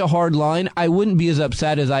such a hard line, I wouldn't be as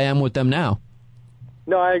upset as I am with them now.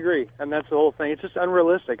 No, I agree, and that's the whole thing. It's just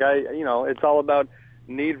unrealistic. You know, it's all about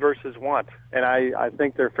need versus want, and I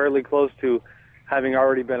think they're fairly close to having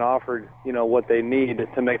already been offered, you know, what they need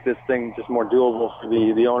to make this thing just more doable for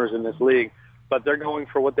the owners in this league. But they're going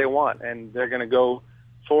for what they want, and they're going to go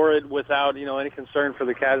for it without, you know, any concern for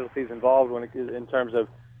the casualties involved in terms of,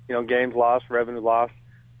 you know, games lost, revenue lost.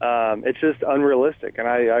 It's just unrealistic, and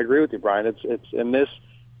I agree with you, Brian. It's in this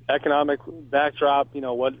economic backdrop, you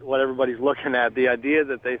know, what everybody's looking at. The idea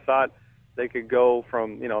that they thought they could go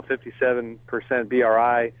from, you know, 57%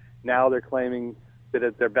 BRI, now they're claiming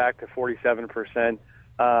that they're back to 47%.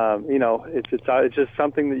 You know, it's just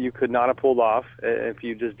something that you could not have pulled off if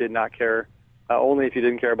you just did not care, only if you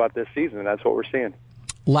didn't care about this season, and that's what we're seeing.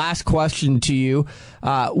 Last question to you.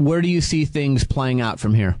 Where do you see things playing out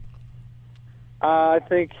from here? I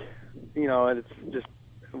think, it's just,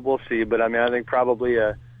 we'll see. But, I think probably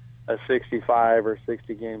a 65 or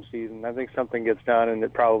 60-game season. I think something gets done, and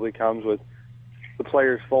it probably comes with the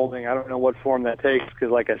players folding. I don't know what form that takes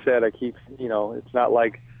because, like I said, it's not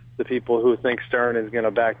like the people who think Stern is going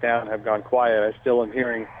to back down have gone quiet. I still am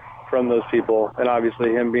hearing from those people, and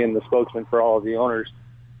obviously him being the spokesman for all of the owners.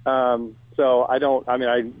 So I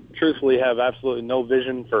truthfully have absolutely no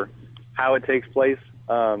vision for how it takes place.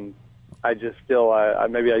 I just still,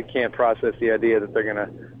 maybe I can't process the idea that they're going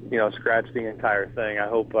to, scratch the entire thing. I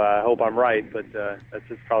hope I'm right, but that's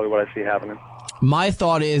just probably what I see happening. My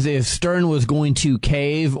thought is if Stern was going to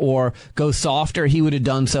cave or go softer, he would have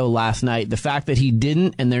done so last night. The fact that he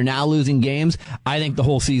didn't and they're now losing games, I think the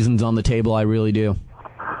whole season's on the table. I really do.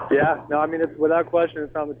 Yeah, no, it's without question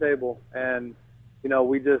it's on the table. And,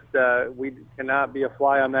 we cannot be a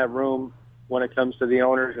fly on that room when it comes to the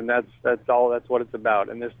owners, and that's what it's about.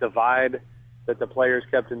 And this divide that the players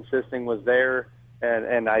kept insisting was there,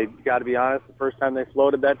 and I got to be honest, the first time they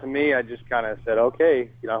floated that to me, I just kind of said, okay,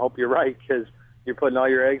 I hope you're right because you're putting all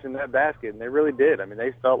your eggs in that basket, and they really did.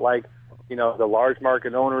 They felt like, the large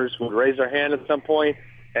market owners would raise their hand at some point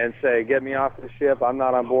and say, get me off the ship, I'm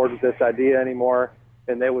not on board with this idea anymore,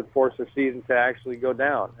 and they would force the season to actually go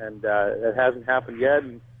down. And it hasn't happened yet,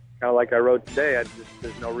 and kind of like I wrote today,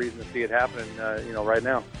 there's no reason to see it happening, right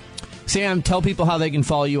now. Sam, tell people how they can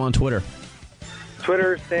follow you on Twitter.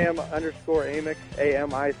 Twitter, Sam_Amick,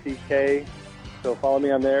 AMICK. So follow me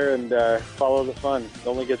on there and follow the fun. It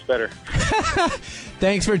only gets better.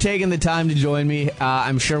 Thanks for taking the time to join me.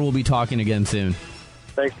 I'm sure we'll be talking again soon.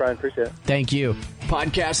 Thanks, Brian. Appreciate it. Thank you.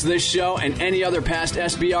 Podcast this show and any other past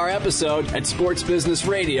SBR episode at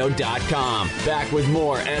sportsbusinessradio.com. Back with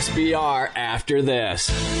more SBR after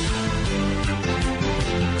this.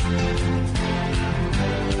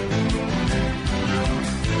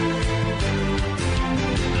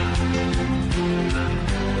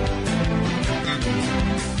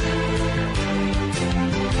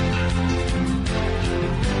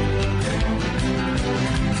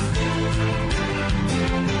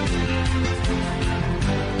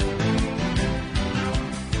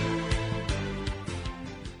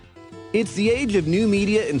 It's the age of new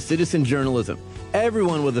media and citizen journalism.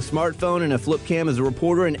 Everyone with a smartphone and a flip cam is a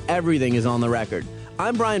reporter, and everything is on the record.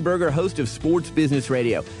 I'm Brian Berger, host of Sports Business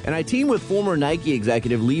Radio, and I team with former Nike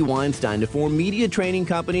executive Lee Weinstein to form media training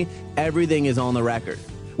company Everything is on the Record.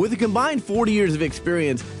 With a combined 40 years of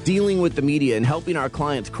experience dealing with the media and helping our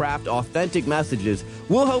clients craft authentic messages,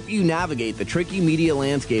 we'll help you navigate the tricky media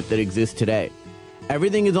landscape that exists today.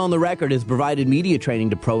 Everything is on the Record has provided media training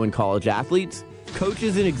to pro and college athletes,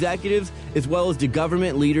 coaches and executives, as well as to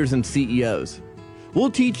government leaders and CEOs.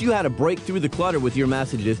 We'll teach you how to break through the clutter with your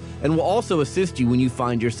messages, and we'll also assist you when you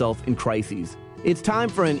find yourself in crises. It's time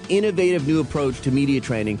for an innovative new approach to media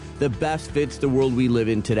training that best fits the world we live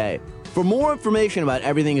in today. For more information about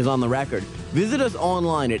Everything is on the Record, visit us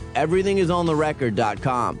online at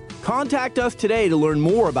everythingisontherecord.com. Contact us today to learn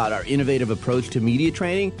more about our innovative approach to media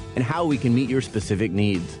training and how we can meet your specific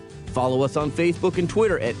needs. Follow us on Facebook and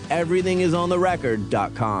Twitter at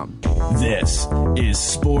everythingisontherecord.com. This is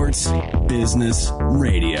Sports Business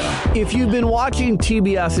Radio. If you've been watching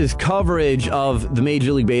TBS's coverage of the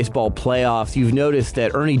Major League Baseball playoffs, you've noticed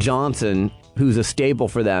that Ernie Johnson, who's a staple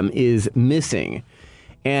for them, is missing.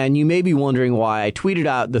 And you may be wondering why. I tweeted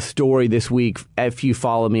out the story this week if you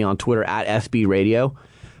follow me on Twitter at SB Radio.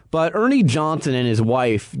 But Ernie Johnson and his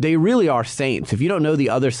wife, they really are saints. If you don't know the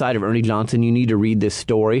other side of Ernie Johnson, you need to read this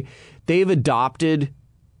story. They've adopted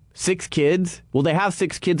 6 kids. Well, they have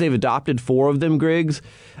 6 kids. They've adopted 4 of them, Griggs.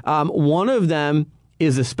 One of them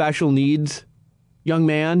is a special needs young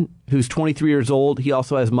man who's 23 years old. He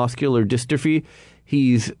also has muscular dystrophy.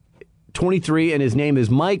 He's 23, and his name is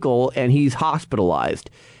Michael, and he's hospitalized.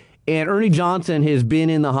 And Ernie Johnson has been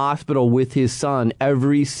in the hospital with his son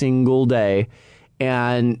every single day.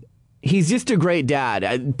 And he's just a great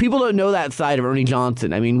dad. People don't know that side of Ernie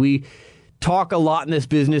Johnson. I mean, we talk a lot in this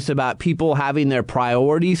business about people having their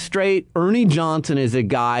priorities straight. Ernie Johnson is a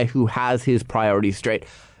guy who has his priorities straight.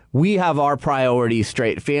 We have our priorities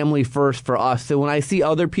straight. Family first for us. So when I see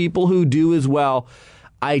other people who do as well,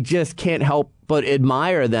 I just can't help but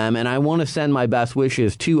admire them. And I want to send my best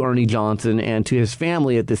wishes to Ernie Johnson and to his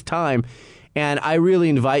family at this time. And I really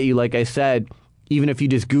invite you, like I said, even if you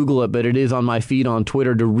just Google it, but it is on my feed on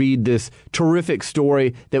Twitter, to read this terrific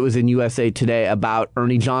story that was in USA Today about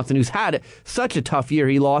Ernie Johnson, who's had such a tough year.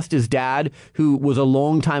 He lost his dad, who was a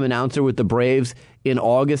longtime announcer with the Braves, in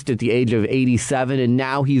August at the age of 87, and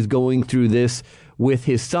now he's going through this with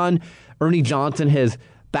his son. Ernie Johnson has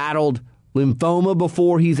battled lymphoma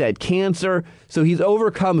before. He's had cancer. So he's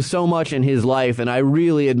overcome so much in his life, and I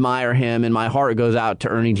really admire him, and my heart goes out to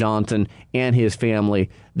Ernie Johnson and his family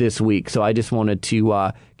this week. So I just wanted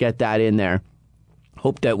to get that in there.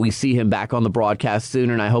 Hope that we see him back on the broadcast soon,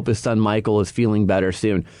 and I hope his son Michael is feeling better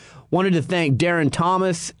soon. Wanted to thank Darren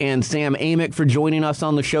Thomas and Sam Amick for joining us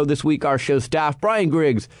on the show this week. Our show staff, Brian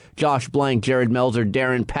Griggs, Josh Blank, Jared Melzer,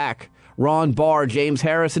 Darren Peck, Ron Barr, James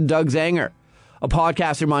Harris, and Doug Zanger. A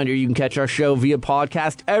podcast reminder, you can catch our show via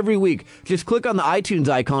podcast every week. Just click on the iTunes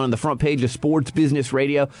icon on the front page of Sports Business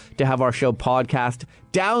Radio to have our show podcast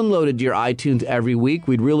downloaded to your iTunes every week.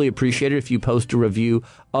 We'd really appreciate it if you post a review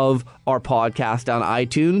of our podcast on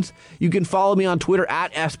iTunes. You can follow me on Twitter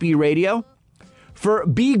at SB Radio. For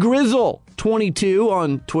B Grizzle 22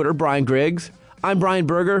 on Twitter, Brian Griggs. I'm Brian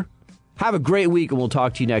Berger. Have a great week, and we'll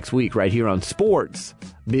talk to you next week right here on Sports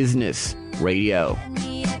Business Radio.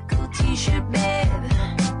 T-shirt, babe.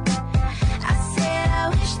 I said I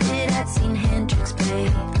wish that I'd seen Hendrix play.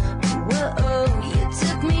 Whoa, you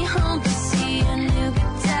took me home to see a new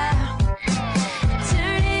guitar.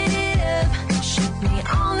 Turning it up, shook me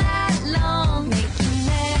all night long. Making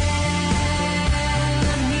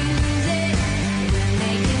loud music, we're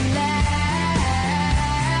making loud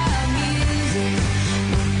music,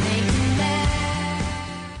 we're making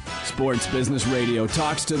loud. Sports Business Radio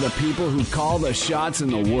talks to the people who call the shots in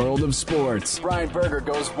the world of sports. Brian Berger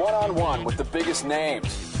goes one-on-one with the biggest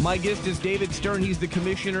names. My guest is David Stern. He's the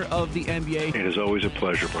commissioner of the NBA. It is always a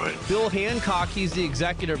pleasure, Brian. Bill Hancock, he's the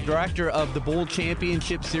executive director of the Bowl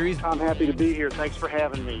Championship Series. I'm happy to be here. Thanks for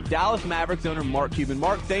having me. Dallas Mavericks owner Mark Cuban.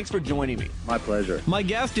 Mark, thanks for joining me. My pleasure. My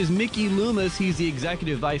guest is Mickey Loomis. He's the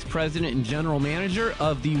executive vice president and general manager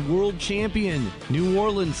of the world champion New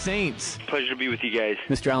Orleans Saints. Pleasure to be with you guys.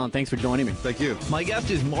 Mr. Allen, thanks for joining me. Thank you. My guest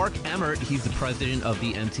is Mark Emmert. He's the president of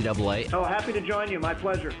the NCAA. Oh, happy to join you. My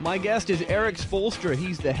pleasure. My guest is Eric Spoelstra.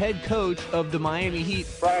 He's the head coach of the Miami Heat.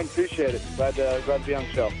 Brian, appreciate it. Glad to be on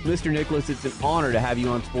the show. Mr. Nicholas, it's an honor to have you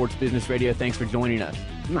on Sports Business Radio. Thanks for joining us.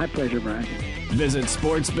 My pleasure, Brian. Visit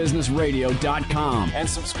sportsbusinessradio.com And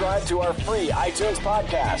subscribe to our free iTunes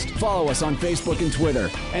podcast. Follow us on Facebook and Twitter,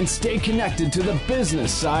 and stay connected to the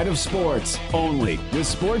business side of sports, only with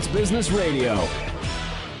Sports Business Radio.